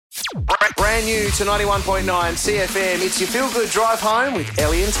Brand new to 91.9 CFM. It's your feel-good drive home with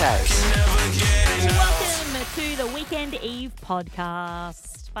Elly and Taz. Welcome to the Weekend Eve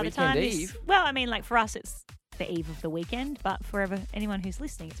podcast. By the time Eve? Well, I mean, like for us, it's the eve of the weekend, but for anyone who's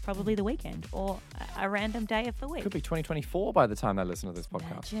listening, it's probably the weekend or a random day of the week. Could be 2024 by the time they listen to this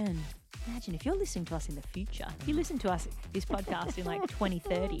podcast. Imagine if you're listening to us in the future. If you listen to us, this podcast in like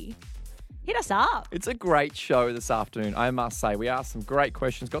 2030, hit us up. It's a great show this afternoon, I must say. We asked some great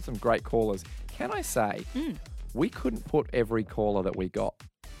questions, got some great callers. Can I say, we couldn't put every caller that we got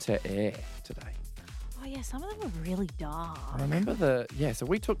to air today. Oh, yeah, some of them were really dark. I remember so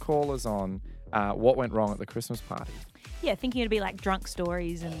we took callers on what went wrong at the Christmas party. Yeah, thinking it'd be like drunk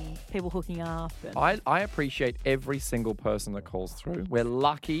stories and people hooking up. And... I appreciate every single person that calls through. We're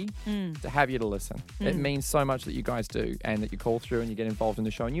lucky to have you to listen. It means so much that you guys do and that you call through and you get involved in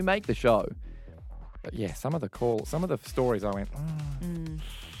the show and you make the show. But yeah, some of the stories I went,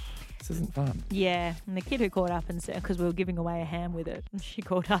 this isn't fun. Yeah, and the kid who called up and said, because we were giving away a ham with it, and she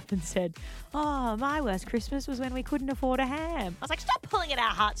called up and said, oh, my worst Christmas was when we couldn't afford a ham. I was like, stop pulling at our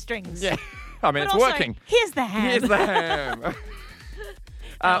heartstrings. Yeah, I mean, but it's also, working. Here's the ham. Here's the ham.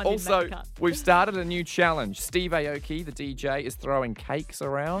 Also, we've started a new challenge. Steve Aoki, the DJ, is throwing cakes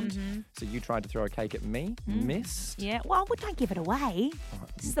around. So you tried to throw a cake at me, missed. Yeah, well, we don't give it away.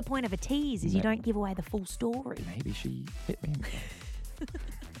 This is the point of a tease, is you don't give away the full story. Maybe she hit me.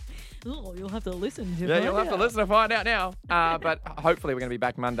 Oh, you'll have to listen to it. Yeah, you'll have to listen to find out now. But hopefully we're going to be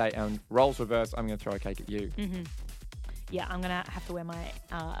back Monday and roles reverse, I'm going to throw a cake at you. Yeah, I'm going to have to wear my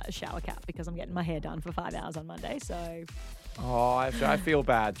shower cap because I'm getting my hair done for 5 hours on Monday, so... Oh, I feel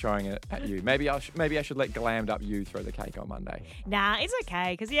bad throwing it at you. Maybe I should let glammed up you throw the cake on Monday. Nah, it's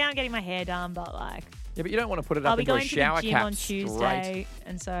okay, because, I'm getting my hair done, but, like... Yeah, but you don't want to put it up into a shower cap. I'll be going to the gym on Tuesday,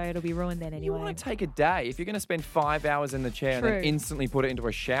 and so it'll be ruined then anyway. You want to take a day. If you're going to spend 5 hours in the chair and then instantly put it into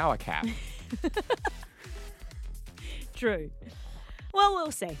a shower cap. True. Well,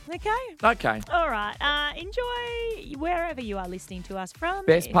 we'll see. Okay. All right. Enjoy wherever you are listening to us from.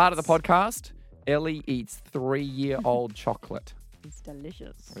 Best part of the podcast, Elly eats 3-year-old chocolate. It's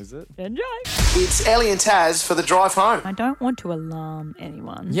delicious. Is it? Enjoy. It's Elly and Taz for the drive home. I don't want to alarm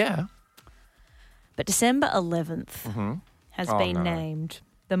anyone. Yeah. But December 11th has been named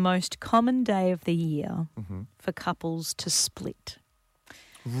the most common day of the year for couples to split.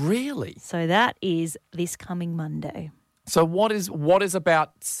 Really? So that is this coming Monday. So what is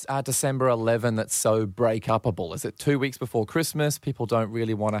about December 11 that's so break-upable? Is it 2 weeks before Christmas? People don't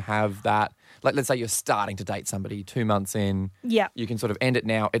really want to have that. Like, let's say you're starting to date somebody 2 months in. Yeah. You can sort of end it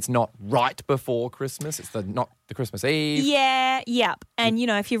now. It's not right before Christmas. It's not the Christmas Eve. Yeah, yep. And,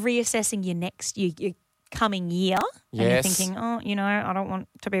 if you're reassessing your coming year and you're thinking, I don't want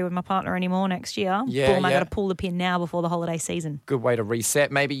to be with my partner anymore next year. Yeah, Boom, I got to pull the pin now before the holiday season. Good way to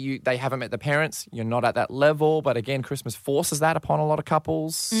reset. Maybe they haven't met the parents. You're not at that level. But again, Christmas forces that upon a lot of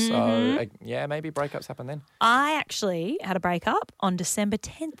couples. So, maybe breakups happen then. I actually had a breakup on December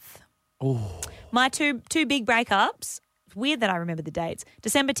 10th. Oh. My two big breakups. It's weird that I remember the dates.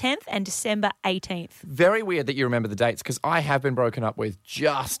 December 10th and December 18th. Very weird that you remember the dates because I have been broken up with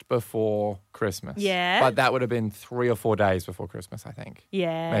just before Christmas. Yeah. But that would have been 3 or 4 days before Christmas, I think.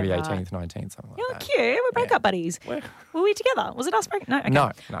 Yeah. Maybe right. 18th, 19th, something like You're that. cute. We're breakup buddies. Were we together? Was it us breaking? No.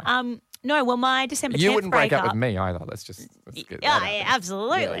 Okay. No. No, well, my December 10th You wouldn't break breakup, up with me either. Let's get that out there.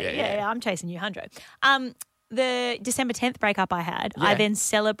 absolutely. Yeah. I'm chasing you 100. The December 10th breakup I had, Yeah. I then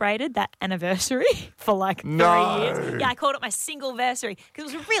celebrated that anniversary for like 3 years. Yeah, I called it my single-versary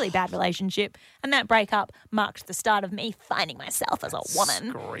because it was a really bad relationship. And that breakup marked the start of me finding myself as a woman.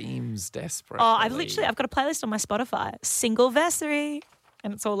 Screams desperate. Oh, I've got a playlist on my Spotify, single-versary.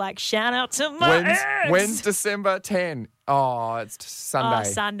 And it's all like, shout out to my ex. When's December 10? Oh, it's Sunday.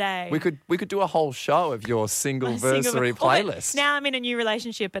 Oh, Sunday. We could do a whole show of your single-versary playlist. Now I'm in a new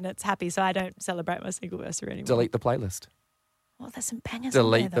relationship and it's happy, so I don't celebrate my single-versary anymore. Delete the playlist. Well, there's some bangers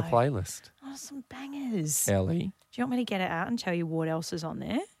Delete on there, the playlist. Oh, some bangers. Elly. Do you want me to get it out and tell you what else is on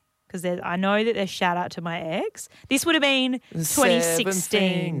there? Because I know that there's shout out to my ex. This would have been 2016. 7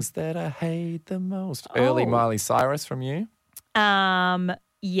 things that I hate the most. Early Miley Cyrus from you.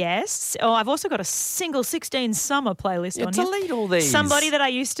 Yes. Oh, I've also got a single 16 summer playlist on here. Delete all these. Somebody that I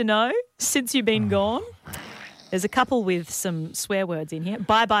used to know since you've been gone. There's a couple with some swear words in here.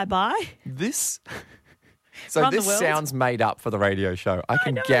 Bye, bye, bye. This Run the this world. sounds made up for the radio show. I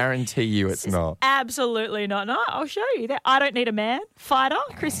can guarantee you it's not. Absolutely not. No, I'll show you that. I Don't Need a Man. Fighter,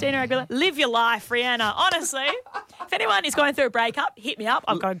 Christina Aguilera. Live Your Life, Rihanna. Honestly, if anyone is going through a breakup, hit me up.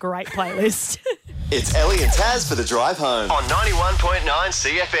 I've got a great playlist. It's Elly and Taz for the drive home on 91.9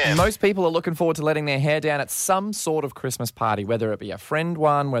 CFM. Most people are looking forward to letting their hair down at some sort of Christmas party, whether it be a friend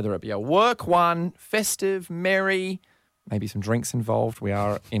one, whether it be a work one, festive, merry, maybe some drinks involved. We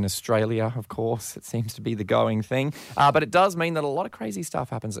are in Australia, of course. It seems to be the going thing. But it does mean that a lot of crazy stuff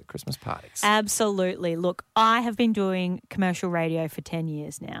happens at Christmas parties. Absolutely. Look, I have been doing commercial radio for 10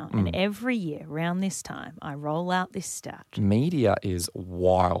 years now, and every year around this time, I roll out this stat. Media is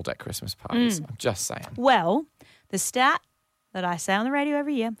wild at Christmas parties. I'm just saying. Well, the stat that I say on the radio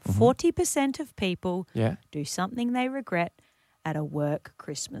every year, 40% of people do something they regret at a work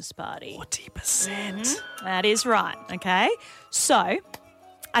Christmas party. 40%. That is right, okay? So,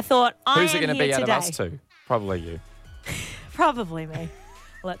 I thought Who's it going to be out of us two? Probably you. Probably me.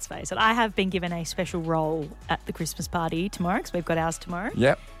 Let's face it. I have been given a special role at the Christmas party tomorrow because we've got ours tomorrow.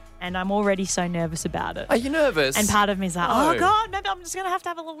 Yep. And I'm already so nervous about it. Are you nervous? And part of me is like, oh God, maybe I'm just going to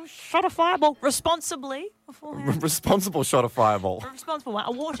have a little shot of Fireball responsibly beforehand. Responsible shot of Fireball. A responsible one,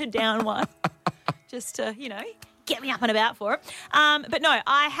 a watered down one, just to, get me up and about for it. But no,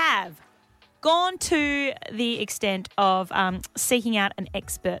 I have gone to the extent of seeking out an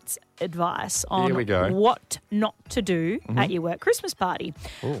expert's advice on what not to do at your work Christmas party.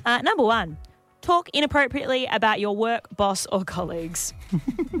 Number one, talk inappropriately about your work, boss, or colleagues.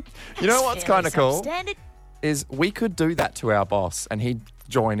 You know what's kind of cool? Is we could do that to our boss and he'd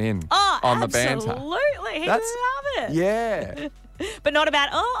join in on the banter. Absolutely. He'd love it. Yeah. But not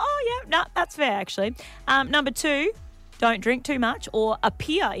about, no, that's fair, actually. Number two, don't drink too much or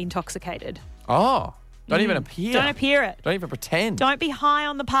appear intoxicated. Oh, don't even appear. Don't appear it. Don't even pretend. Don't be high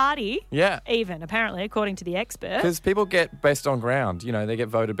on the party. Yeah. Even, apparently, according to the expert. Because people get best on ground. They get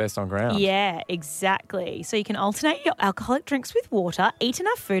voted best on ground. Yeah, exactly. So you can alternate your alcoholic drinks with water, eat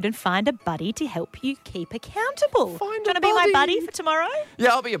enough food and find a buddy to help you keep accountable. Do you want to be my buddy for tomorrow?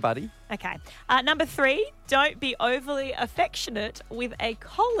 Yeah, I'll be a buddy. Okay. Number three, don't be overly affectionate with a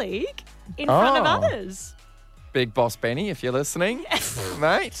colleague in front of others. Big boss Benny, if you're listening.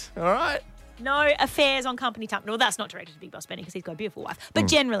 Mate, all right. No affairs on company time. Well, that's not directed to Big Boss Benny because he's got a beautiful wife. But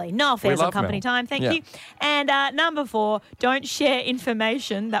generally, no affairs on company time. Thank you. And number four, don't share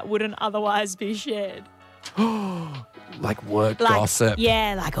information that wouldn't otherwise be shared. Like work gossip.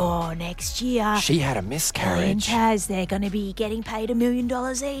 Yeah, next year. She had a miscarriage. Taz, they're going to be getting paid $1 million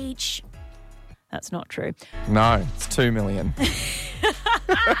each. That's not true. No, it's $2 million.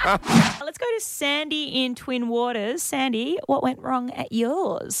 Let's go to Sandy in Twin Waters. Sandy, what went wrong at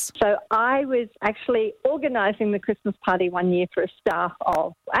yours? So I was actually organising the Christmas party one year for a staff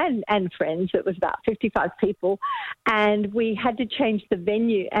of, and friends. It was about 55 people. And we had to change the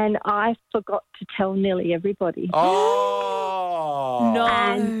venue. And I forgot to tell nearly everybody. Oh! No.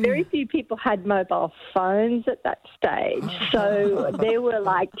 And very few people had mobile phones at that stage. So there were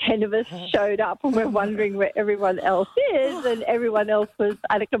 10 of us showed up and we're wondering where everyone else is. And everyone else was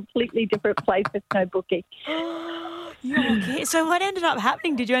at a completely different place with no booking. Okay. So what ended up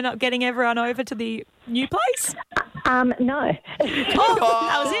happening? Did you end up getting everyone over to the new place? No. That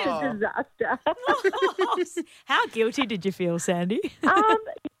was it. Disaster. How guilty did you feel, Sandy?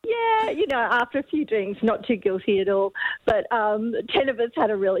 Yeah, after a few drinks, not too guilty at all. But 10 of us had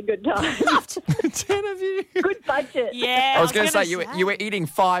a really good time. 10 of you? Good budget. Yeah. I was going to say, you were eating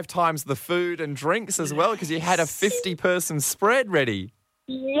 5 times the food and drinks as well because you had a 50-person spread ready.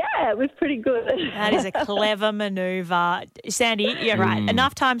 Yeah, it was pretty good. That is a clever manoeuvre. Sandy, you're right.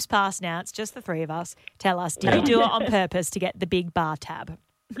 Enough time's passed now. It's just the three of us. Tell us, did you do it on purpose to get the big bar tab?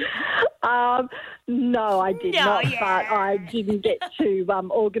 No, I did not, but I didn't get to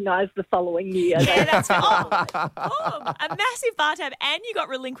organise the following year. Yeah, that's a massive bar tab, and you got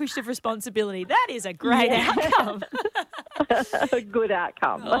relinquished of responsibility. That is a great outcome. A good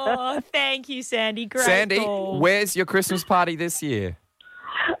outcome. Oh, thank you, Sandy. Great Sandy, call. where's your Christmas party this year?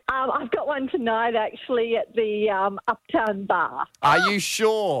 I've got one tonight, actually, at the Uptown Bar. Are you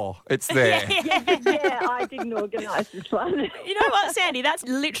sure it's there? Yeah, I didn't organise this one. You know what, Sandy? That's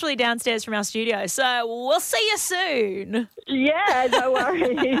literally downstairs from our studio, so we'll see you soon. Yeah, no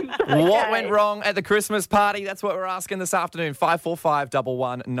worries. What went wrong at the Christmas party? That's what we're asking this afternoon. 545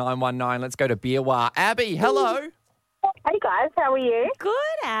 11919. Let's go to Beerwah. Abby, hello. Hey guys, how are you? Good,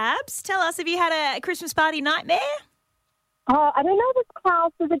 Abs. Tell us, have you had a Christmas party nightmare? I don't know if it's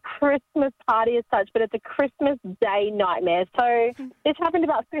classed as a Christmas party as such, but it's a Christmas Day nightmare. So this happened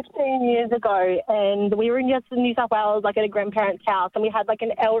about 15 years ago, and we were in New South Wales, at a grandparent's house, and we had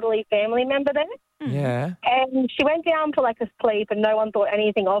an elderly family member there. Yeah. And she went down for a sleep, and no one thought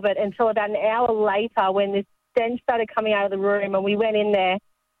anything of it until about an hour later when this stench started coming out of the room, and we went in there,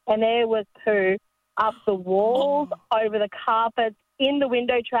 and there was poo up the walls, over the carpets, in the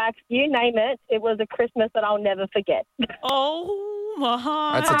window tracks, you name it. It was a Christmas that I'll never forget. Oh,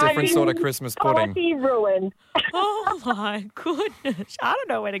 my. That's a different sort of Christmas pudding. Party ruined. Oh, my goodness. I don't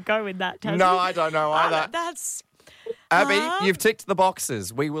know where to go with that, Tassie. No, I don't know either. That's... Abby, you've ticked the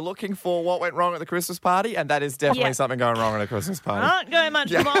boxes. We were looking for what went wrong at the Christmas party, and that is definitely Yeah. something going wrong at a Christmas party. Can't go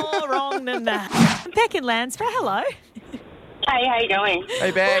much more wrong than that. Beck in Lansborough, hello. Hey, how you going?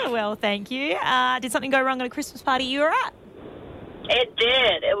 Hey, Beck. Oh, well, thank you. Did something go wrong at a Christmas party you were at? It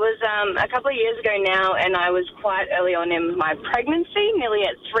did. It was a couple of years ago now, and I was quite early on in my pregnancy, nearly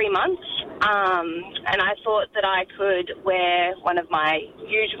at 3 months. And I thought that I could wear one of my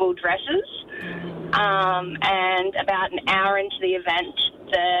usual dresses. And about an hour into the event,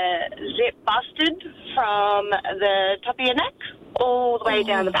 the zip busted from the top of your neck all the way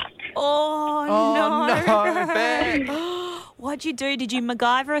down the back. Oh, no. Beck. What'd you do? Did you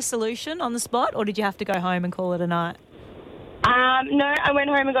MacGyver a solution on the spot, or did you have to go home and call it a night? No, I went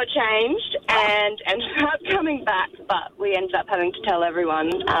home and got changed and ended up coming back, but we ended up having to tell everyone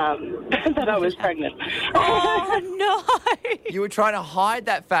that I was pregnant. Oh, no. You were trying to hide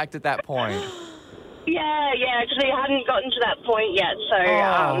that fact at that point. Yeah, because we hadn't gotten to that point yet. So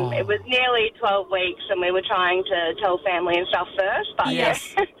it was nearly 12 weeks, and we were trying to tell family and stuff first. But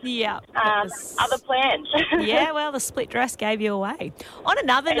Yes. Yeah. other plans. Yeah, well, the split dress gave you away. On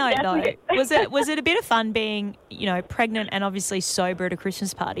another note, definitely- though, was it a bit of fun being, pregnant and obviously sober at a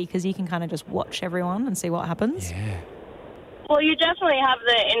Christmas party, because you can kind of just watch everyone and see what happens? Yeah. Well, you definitely have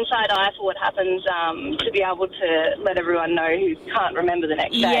the inside eye for what happens to be able to let everyone know who can't remember the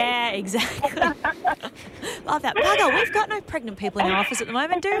next day. Yeah, exactly. Love that. Bugger, we've got no pregnant people in our office at the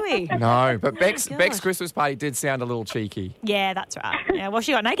moment, do we? No, but Beck's gosh. Christmas party did sound a little cheeky. Yeah, that's right. Yeah, well,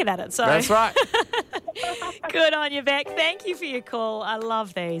 she got naked at it, so. That's right. Good on you, Beck. Thank you for your call. I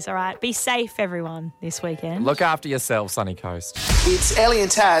love these. All right, be safe, everyone, this weekend. Look after yourself, Sunny Coast. It's Elly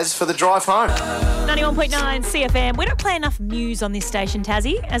and Taz for the drive home. 91.9 CFM. We don't play enough Muse on this station,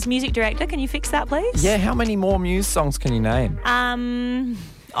 Tassie. As music director, can you fix that, please? Yeah, how many more Muse songs can you name?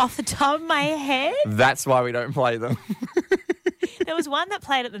 Off the top of my head, That's why we don't play them. there was one that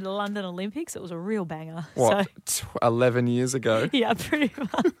played at the London Olympics. It was a real banger. What, So, 11 years ago? yeah, pretty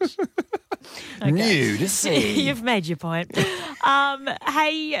much. Okay. New to see. You've made your point.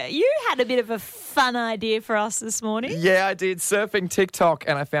 Hey, you had a bit of a fun idea for us this morning. Yeah, I did. Surfing TikTok,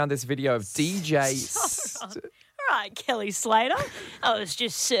 and I found this video of DJ... All right, Kelly Slater. I was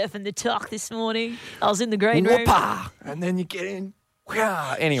just surfing the talk this morning. I was in the green room. Whoopah! And then you get in.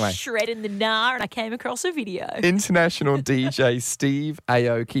 Wah! Anyway. Shredding the gnar, and I came across a video. International DJ Steve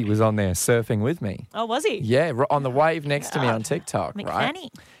Aoki was on there surfing with me. Oh, was he? Yeah, on the wave next to me on TikTok, Mick right?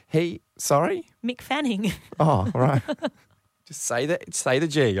 Fanning. Sorry? Mick Fanning. Oh, right. Just say the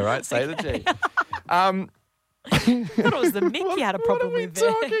G, all right? Say the G. I thought it was the Mick you had a problem with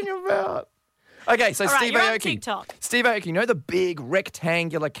there. What are we talking about? Okay, so All right, Steve you're on Aoki. TikTok. Steve Aoki, you know the big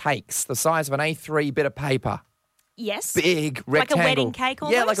rectangular cakes the size of an A3 bit of paper? Yes. Big Like a rectangle. wedding cake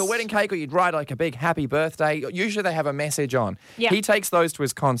Yeah, like a almost? wedding cake, or you'd write like a big happy birthday. Usually they have a message on. Yeah. He takes those to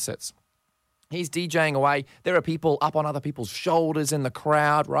his concerts. He's DJing away. There are people up on other people's shoulders in the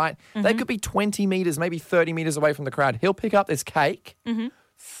crowd, right? Mm-hmm. They could be 20 metres, maybe 30 metres away from the crowd. He'll pick up this cake, Mm-hmm.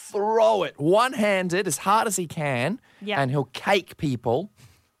 throw it one-handed as hard as he can, Yeah. and he'll cake people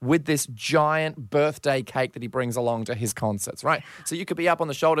with this giant birthday cake that he brings along to his concerts, right? So you could be up on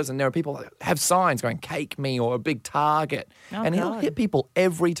the shoulders and there are people that have signs going, cake me, or a big target. Oh, and he'll God. hit people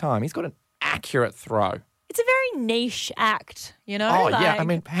every time. He's got an accurate throw. It's a very niche act, you know? Oh, yeah. I like-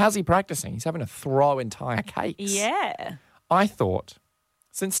 mean, how's he practicing? He's having to throw entire cakes. Yeah. I thought,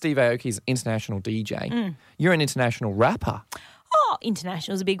 since Steve Aoki's an international DJ, Mm. you're an international rapper. Oh,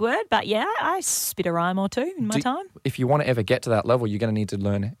 international is a big word, but yeah, I spit a rhyme or two in my time. If you want to ever get to that level, you're going to need to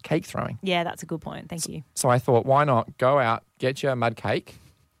learn cake throwing. Yeah, that's a good point. Thank you. So I thought, why not go out, get you a mud cake,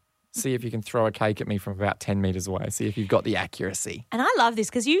 see if you can throw a cake at me from about 10 metres away, see if you've got the accuracy. And I love this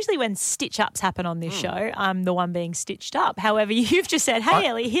because usually when stitch-ups happen on this show, I'm the one being stitched up. However, you've just said, hey,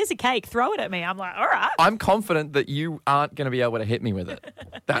 Ellie, here's a cake, throw it at me. I'm like, all right. I'm confident that you aren't going to be able to hit me with it.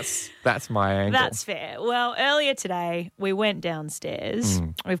 That's my angle. That's fair. Well, earlier today, we went downstairs.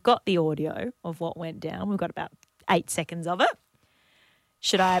 We've got the audio of what went down. We've got about 8 seconds of it.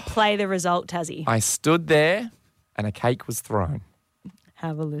 Should I play the result, Tassie? I stood there and a cake was thrown.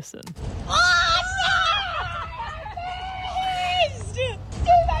 Have a listen.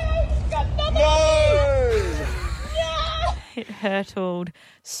 It hurtled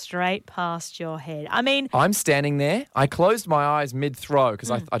straight past your head. I mean, I'm standing there. I closed my eyes mid-throw because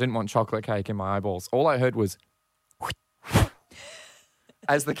I didn't want chocolate cake in my eyeballs. All I heard was...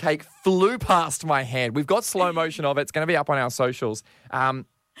 as the cake flew past my hand. We've got slow motion of it. It's going to be up on our socials. I'm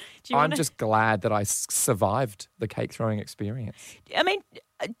just glad that I survived the cake throwing experience. I mean,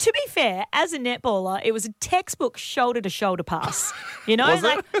 to be fair, as a netballer, it was a textbook shoulder-to-shoulder pass. You know, Was it?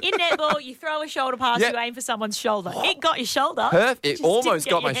 like in netball, you throw a shoulder pass, Yep. you aim for someone's shoulder. It got your shoulder. Perfect. It just almost didn't get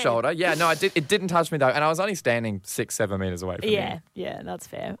got my your head. shoulder. Yeah, no, it didn't touch me though, and I was only standing 6-7 meters away from you. Yeah, that's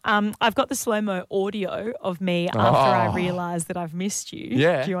fair. I've got the slow-mo audio of me after I realised that I've missed you.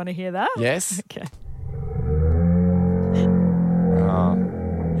 Yeah. Do you want to hear that? Yes. Okay.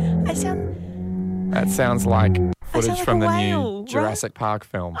 Oh, I sound... that sounds like footage like from a the whale, new right? Jurassic Park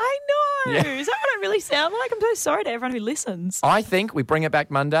film. I know. Yeah. Is that what I really sound like? I'm so sorry to everyone who listens. I think we bring it back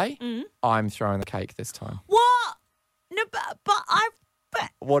Monday. Mm. I'm throwing the cake this time. What? No, but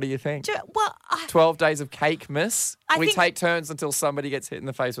What do you think? 12 days of cake, miss. We think- take turns until somebody gets hit in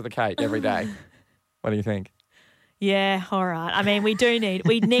the face with a cake every day. What do you think? Yeah, all right. I mean, we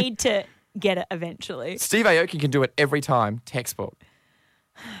need to get it eventually. Steve Aoki can do it every time, textbook.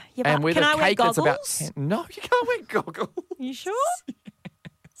 Yeah, And but with can a I wear cake that's about goggles? 10. No, you can't wear goggles. You sure?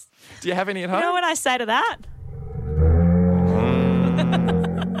 Do you have any at home? You know what I say to that?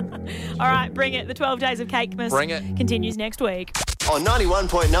 All right, bring it. The 12 Days of Cakemas Bring it. continues next week. On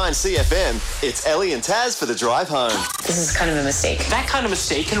 91.9 CFM, it's Elly and Taz for the drive home. This is kind of a mistake. That kind of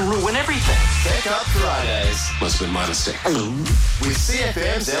mistake can ruin everything. Pick Up Fridays Must have been my mistake. with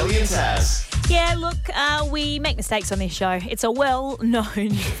CFM's Elly and Taz. Yeah, look, we make mistakes on this show. It's a well-known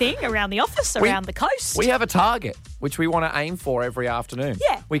thing around the office, around the coast. We have a target, which we want to aim for every afternoon.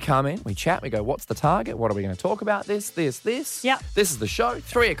 Yeah. We come in, we chat, we go, what's the target? What are we going to talk about? This. Yep. This is the show.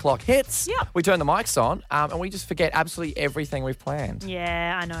 3 o'clock hits. Yep. We turn the mics on, and we just forget absolutely everything we've planned.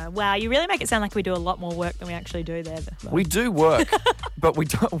 Yeah, I know. Wow, you really make it sound like we do a lot more work than we actually do there. We do work, but we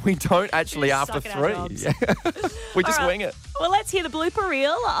don't actually We after suck at our 3. jobs. Yeah. We just All right. wing it. Well, let's hear the blooper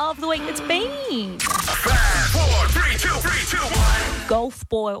reel of the week that's been. 5, 4, 3, 2, 3, 2, 1.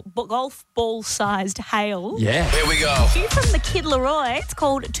 Golf ball-sized hail. Yeah. Here we go. Due from the Kid Leroy. It's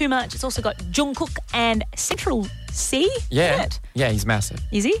called Too Much. It's also got Jungkook and Central C. Yeah. in it. Yeah, he's massive.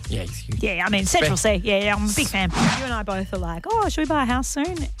 Is he? Yeah, he's huge. Yeah, I mean, Central C. Yeah, I'm a big fan. You and I both are like, oh, should we buy a house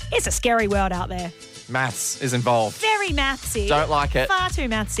soon? It's a scary world out there. Maths is involved. Very mathsy. Don't like it. Far too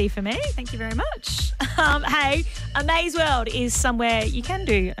mathsy for me. Thank you very much. Hey, Amaze World is somewhere you can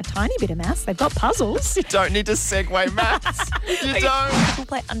do a tiny bit of maths. They've got puzzles. You don't need to segue maths. You don't. We'll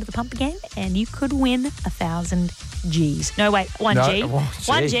play Under the Pump again, and you could win 1,000 Gs. No, wait, 1 G. well,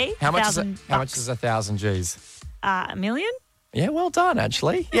 1 G. How much is it? 1,000 How much is 1,000 Gs? $1 million? Yeah, well done,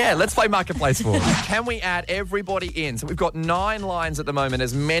 actually. Yeah, let's play Marketplace Wars. Can we add everybody in? So we've got 9 lines at the moment,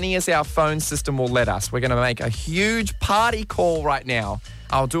 as many as our phone system will let us. We're going to make a huge party call right now.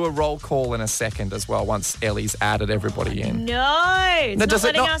 I'll do a roll call in a second as well once Elly's added everybody in. No, it's No, not does it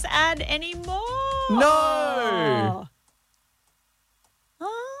letting not- us add any more. No.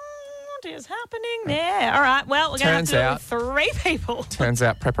 What is happening there? All right, well, we're going to have Turns to do 3 people. Turns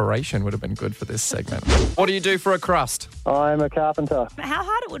out preparation would have been good for this segment. What do you do for a crust? I'm a carpenter. How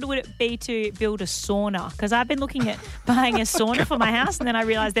hard would it be to build a sauna? Because I've been looking at buying a sauna for my house, and then I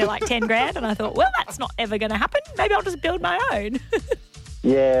realised they're like 10 grand, and I thought, well, that's not ever going to happen. Maybe I'll just build my own.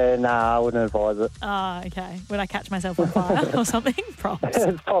 Yeah, nah, I wouldn't advise it. Oh, okay. Would I catch myself on fire or something? Props.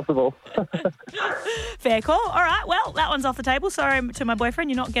 It's possible. Fair call. All right, well, that one's off the table. Sorry to my boyfriend,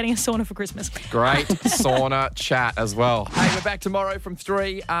 you're not getting a sauna for Christmas. Great sauna chat as well. Hey, we're back tomorrow from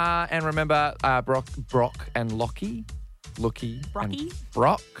 3. And remember, Brock and Lockie. Lookie. Brocky? And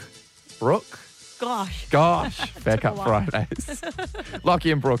Brooke. Gosh. Back Took up a while. Fridays.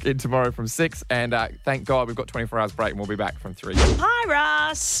 Lockie and Brooke in tomorrow from 6. And thank God we've got 24 hours break and we'll be back from 3. Hi,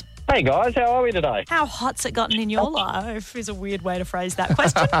 Russ. Hey guys, how are we today? How hot's it gotten in your life is a weird way to phrase that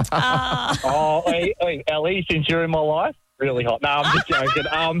question. Oh, hey, Elly, since you're in my life, really hot. No, I'm just joking.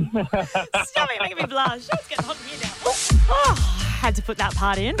 Stop it, making me blush. It's getting hot in here now. Oh, I had to put that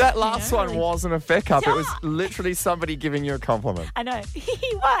part in. That last one really. wasn't a feck up. It was literally somebody giving you a compliment. I know.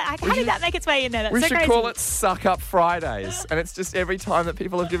 What? How did that make its way in there? That's We so should crazy. call it Suck Up Fridays. And it's just every time that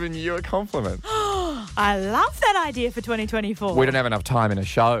people have given you a compliment. I love that idea for 2024. We don't have enough time in a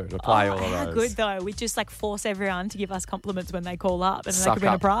show to play all of those. How good, though. We just force everyone to give us compliments when they call up, and then Suck they could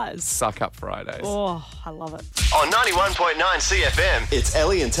win a up. prize. Suck Up Fridays. Oh, I love it. On 91.9 CFM, it's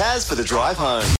Elly and Taz for the drive home.